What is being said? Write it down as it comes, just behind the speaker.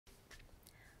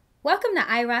Welcome to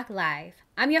iRock Live.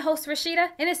 I'm your host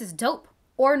Rasheedah, and this is Dope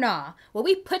or Nah, where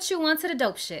we put you onto the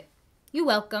dope shit. You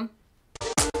welcome.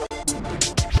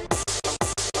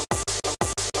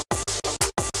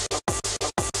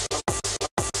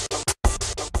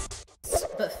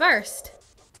 But first,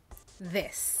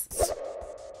 this.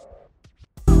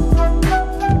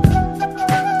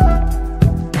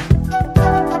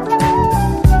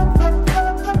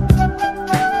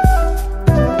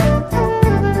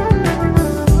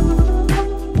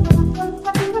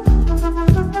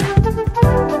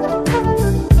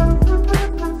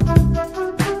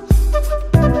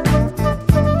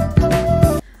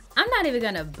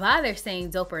 Gonna bother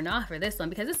saying dope or not for this one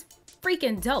because it's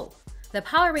freaking dope. The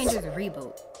Power Rangers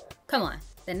reboot. Come on,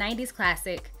 the 90s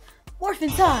classic, Morphin'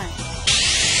 Time.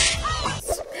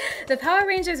 The Power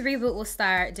Rangers reboot will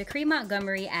star Decree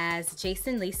Montgomery as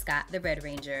Jason Lee Scott, the Red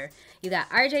Ranger. You got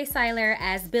RJ Cyler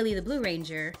as Billy the Blue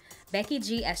Ranger, Becky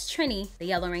G as Trini, the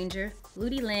Yellow Ranger,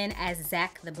 Ludi Lin as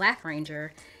Zach, the Black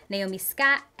Ranger, Naomi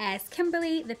Scott as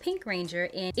Kimberly, the Pink Ranger,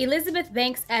 and Elizabeth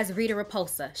Banks as Rita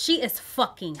Repulsa. She is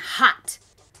fucking hot.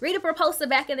 Rita Repulsa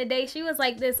back in the day, she was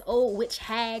like this old witch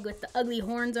hag with the ugly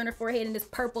horns on her forehead and this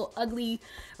purple, ugly,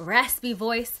 raspy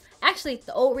voice. Actually,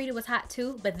 the old Rita was hot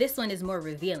too, but this one is more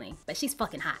revealing, but she's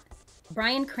fucking hot.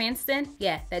 Bryan Cranston,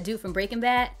 yeah, that dude from Breaking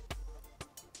Bad,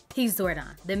 he's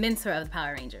Zordon, the mentor of the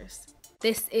Power Rangers.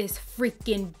 This is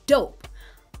freaking dope.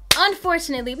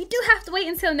 Unfortunately, we do have to wait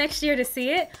until next year to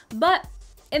see it, but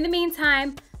in the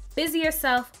meantime, busy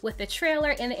yourself with the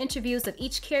trailer and the interviews of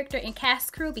each character and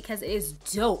cast crew because it is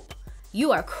dope.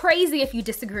 You are crazy if you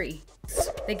disagree.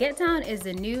 The Get Down is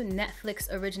the new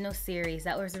Netflix original series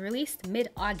that was released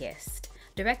mid-August,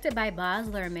 directed by Baz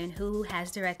Luhrmann, who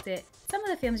has directed some of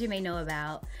the films you may know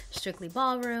about, Strictly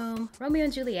Ballroom, Romeo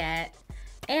and Juliet,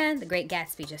 and The Great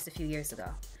Gatsby just a few years ago.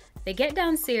 The Get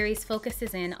Down series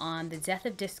focuses in on the death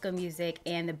of disco music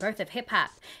and the birth of hip-hop,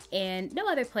 and no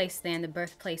other place than the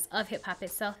birthplace of hip-hop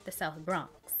itself, the South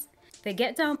Bronx. The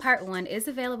Get Down Part 1 is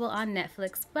available on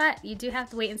Netflix, but you do have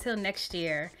to wait until next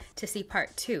year to see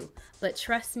Part 2. But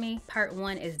trust me, Part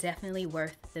 1 is definitely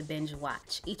worth the binge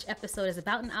watch. Each episode is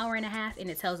about an hour and a half, and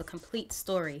it tells a complete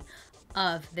story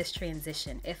of this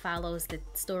transition. It follows the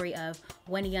story of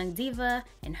one young diva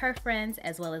and her friends,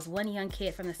 as well as one young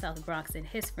kid from the South Bronx and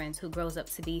his friends who grows up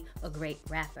to be a great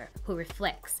rapper who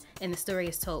reflects, and the story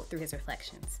is told through his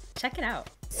reflections. Check it out.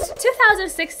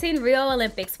 2016 Rio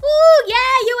Olympics. Woo, yeah,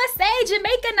 USA,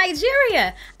 Jamaica,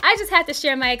 Nigeria. I just had to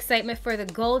share my excitement for the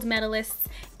gold medalists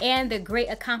and the great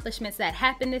accomplishments that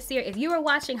happened this year. If you were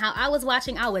watching how I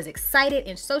was excited,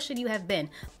 and so should you have been.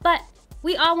 But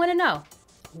we all want to know,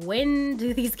 when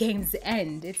do these games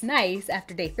end? It's nice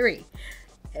after day 3,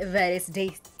 but it's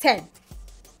day 10,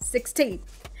 16.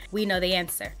 We know the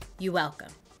answer. You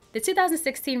welcome. The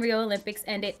 2016 Rio Olympics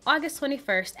ended August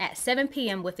 21st at 7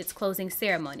 p.m. with its closing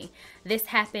ceremony. This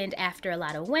happened after a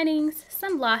lot of winnings,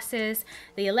 some losses,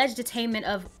 the alleged detainment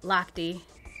of Lochte,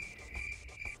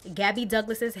 Gabby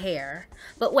Douglas's hair,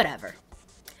 but whatever.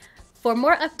 For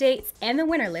more updates and the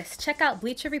winner list, check out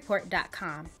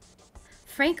BleacherReport.com.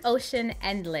 Frank Ocean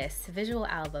Endless visual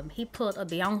album. He pulled a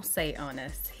Beyonce on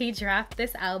us. He dropped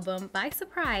this album by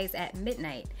surprise at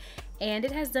midnight, and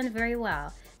it has done very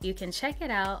well. You can check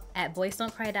it out at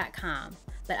boysdon'tcry.com.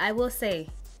 But I will say,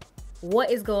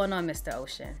 what is going on, Mr.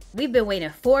 Ocean? We've been waiting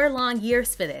 4 long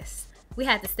years for this. We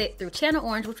had to sit through Channel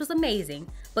Orange, which was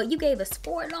amazing, but you gave us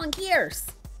 4 long years.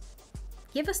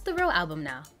 Give us the real album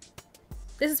now.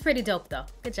 This is pretty dope though.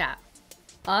 Good job.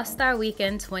 Allstar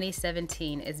Weekend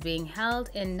 2017 is being held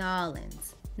in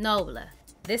Nolens, NOLA.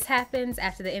 This happens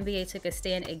after the NBA took a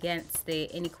stand against the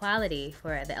inequality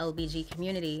for the LBG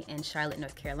community in Charlotte,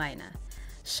 North Carolina.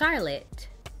 Charlotte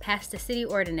passed a city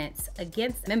ordinance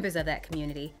against members of that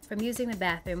community from using the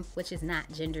bathroom, which is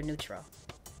not gender neutral.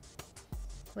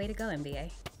 Way to go, NBA.